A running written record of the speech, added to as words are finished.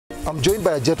I'm joined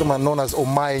by a gentleman known as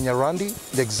Omae Nyarandi,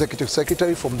 the Executive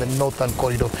Secretary from the Northern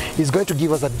Corridor. He's going to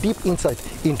give us a deep insight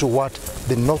into what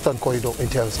the Northern Corridor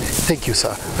entails. Thank you,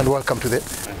 sir, and welcome to the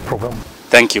program.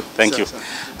 Thank you, thank you. So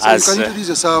you can introduce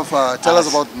yourself, tell us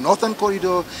about Northern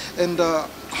Corridor, and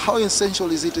how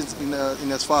essential is it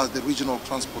in as far as the regional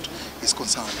transport is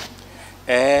concerned?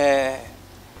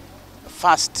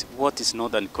 First, what is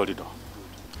Northern Corridor?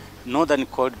 Northern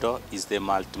Corridor is the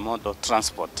multimodal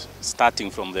transport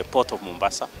starting from the port of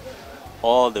Mombasa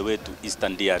all the way to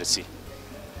Eastern DRC.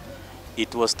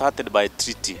 It was started by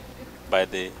treaty by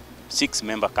the 6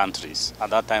 member countries. At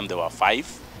that time there were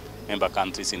 5 member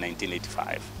countries in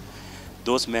 1985.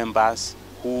 Those members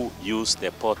who used the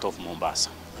port of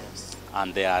Mombasa. Yes.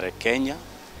 And they are Kenya,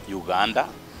 Uganda,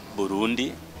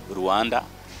 Burundi, Rwanda,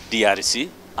 DRC,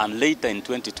 and later in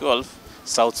 2012,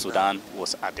 South Sudan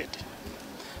was added.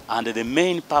 And the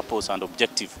main purpose and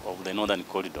objective of the Northern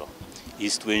Corridor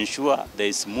is to ensure there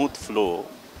is smooth flow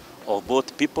of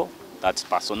both people, that's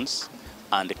persons,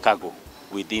 and cargo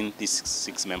within these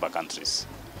 6 member countries.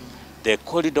 The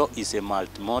corridor is a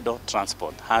multimodal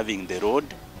transport having the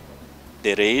road,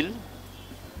 the rail,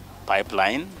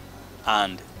 pipeline,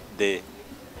 and the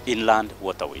inland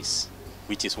waterways,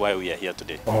 which is why we are here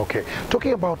today. Okay.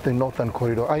 Talking about the Northern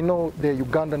Corridor, I know the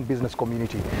Ugandan business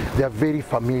community, they are very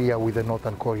familiar with the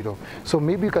Northern Corridor. So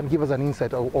maybe you can give us an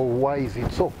insight of why is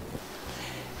it so?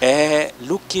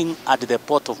 Looking at the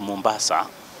port of Mombasa,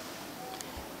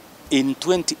 in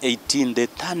 2018, the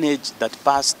tonnage that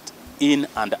passed in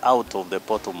and out of the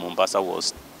port of Mombasa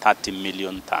was 30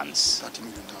 million tons. 30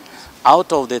 million tons.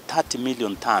 Out of the 30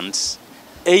 million tons,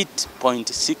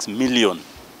 8.6 million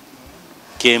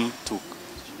came to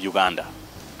Uganda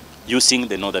using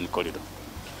the Northern Corridor.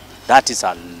 That is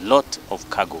a lot of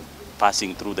cargo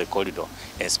passing through the corridor,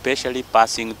 especially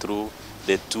passing through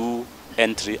the 2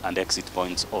 entry and exit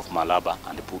points of Malaba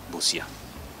and Busia,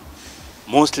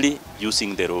 mostly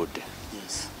using the road.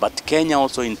 Yes. But Kenya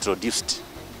also introduced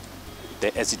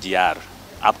the SGR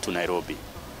up to Nairobi.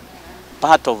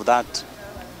 Part of that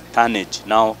tonnage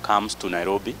now comes to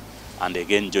Nairobi and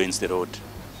again joins the road.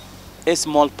 A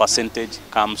small percentage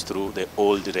comes through the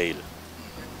old rail.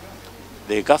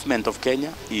 The government of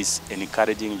Kenya is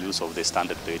encouraging use of the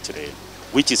standard gauge rail,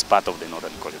 which is part of the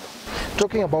Northern Corridor.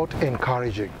 Talking about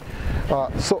encouraging,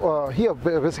 here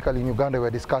basically in Uganda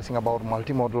we're discussing about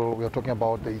multimodal, we're talking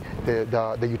about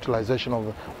the utilization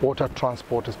of water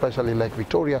transport, especially Lake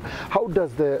Victoria. How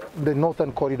does the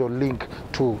Northern Corridor link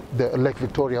to the Lake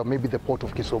Victoria, maybe the port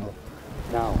of Kisumu?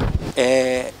 Now,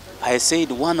 I said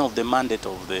one of the mandate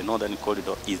of the Northern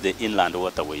Corridor is the inland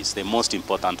waterways. The most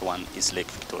important one is Lake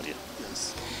Victoria.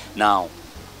 Yes. Now,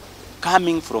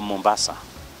 coming from Mombasa,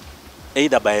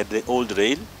 either by the old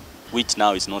rail, which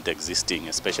now is not existing,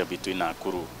 especially between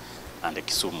Nakuru and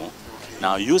Kisumu. Okay.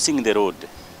 Now, using the road,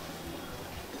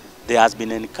 there has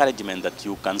been an encouragement that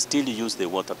you can still use the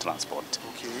water transport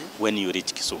when you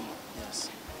reach Kisumu. Yes.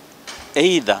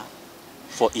 Either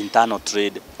for internal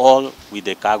trade or with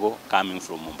the cargo coming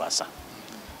from Mombasa.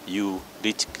 You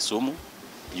reach Kisumu,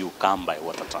 you come by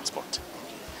water transport.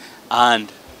 And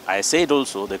I said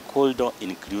also the corridor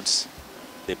includes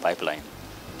the pipeline.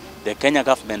 The Kenya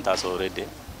government has already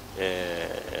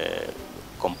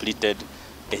completed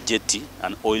a jetty,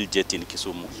 an oil jetty in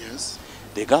Kisumu. Yes.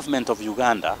 The government of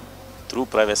Uganda, through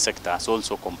private sector, has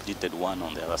also completed one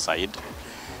on the other side,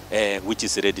 which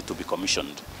is ready to be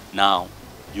commissioned. Now,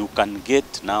 you can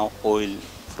get now oil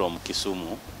from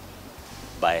Kisumu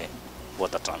by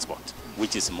water transport,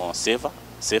 which is more safer,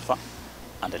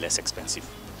 and less expensive.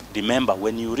 Remember,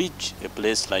 when you reach a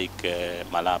place like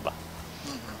Malaba,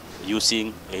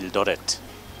 using Eldoret,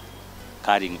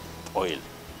 carrying oil,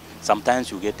 sometimes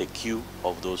you get a queue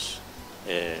of those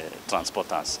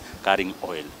transporters carrying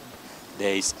oil.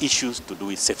 There is issues to do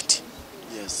with safety.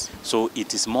 Yes. So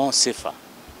it is more safer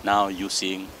now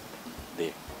using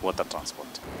the water transport.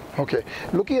 Okay,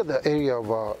 looking at the area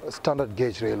of standard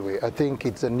gauge railway, I think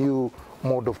it's a new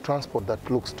mode of transport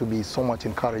that looks to be so much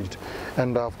encouraged.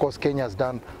 And of course, Kenya has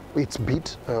done its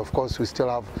bit. Of course, we still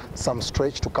have some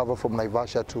stretch to cover from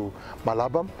Naivasha to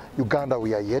Malaba. Uganda,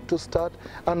 we are yet to start.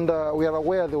 And we are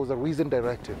aware there was a recent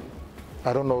directive.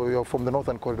 I don't know, you're from the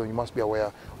Northern Corridor, you must be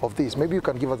aware of this. Maybe you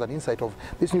can give us an insight of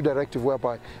this new directive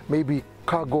whereby maybe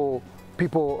cargo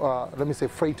people, let me say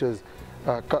freighters,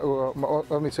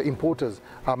 let me say importers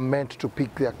are meant to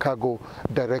pick their cargo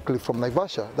directly from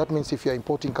Naivasha. That means if you're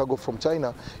importing cargo from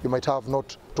China, you might have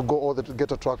not to go all the to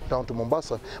get a truck down to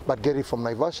Mombasa, but get it from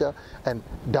Naivasha and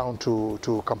down to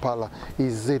Kampala. How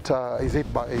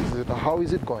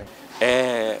is it going?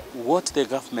 What the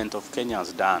government of Kenya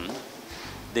has done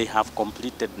They have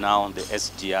completed now the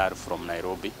SGR from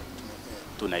Nairobi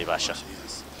to Naivasha.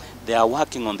 Yes. They are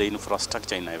working on the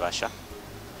infrastructure in Naivasha.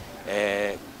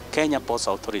 Kenya Ports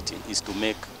Authority is to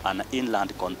make an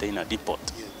inland container depot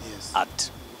Yes.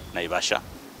 at Naivasha.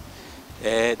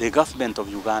 The government of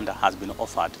Uganda has been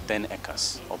offered 10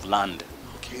 acres of land,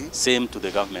 Okay. same to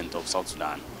the government of South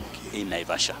Sudan, Okay. in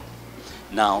Naivasha.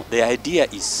 Now, the idea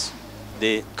is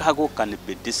the cargo can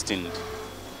be destined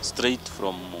straight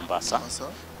from Mombasa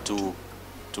to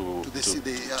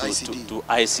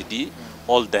ICD,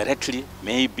 or directly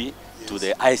maybe to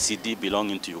the ICD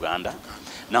belonging to Uganda.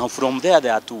 Now from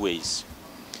there are two ways.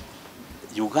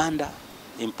 Uganda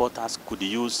importers could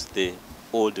use the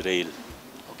old rail,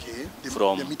 Okay.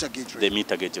 from the meter gauge rail. the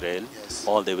meter gauge rail, Yes.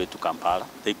 all the way to Kampala.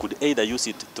 They could either use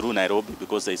it through Nairobi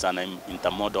because there is an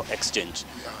intermodal exchange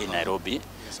in Nairobi,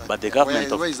 Yes, but the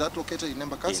government where is that located, in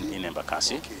Embakasi? in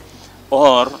Embakasi. Okay.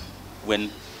 Or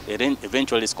when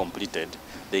eventually is completed,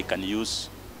 they can use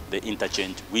the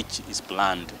interchange which is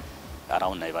planned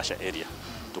around Naivasha area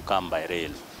to come by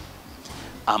rail.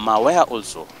 I'm aware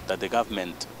also that the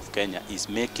government of Kenya is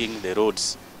making the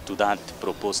roads to that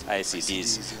proposed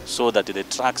ICDs, yes. so that the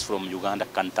trucks from Uganda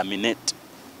can terminate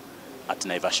at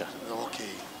Naivasha. Okay.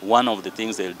 One of the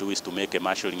things they'll do is to make a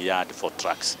marshalling yard for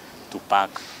trucks to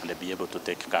park and be able to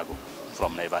take cargo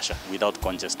from Naivasha without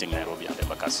congesting Nairobi and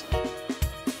Embakasi.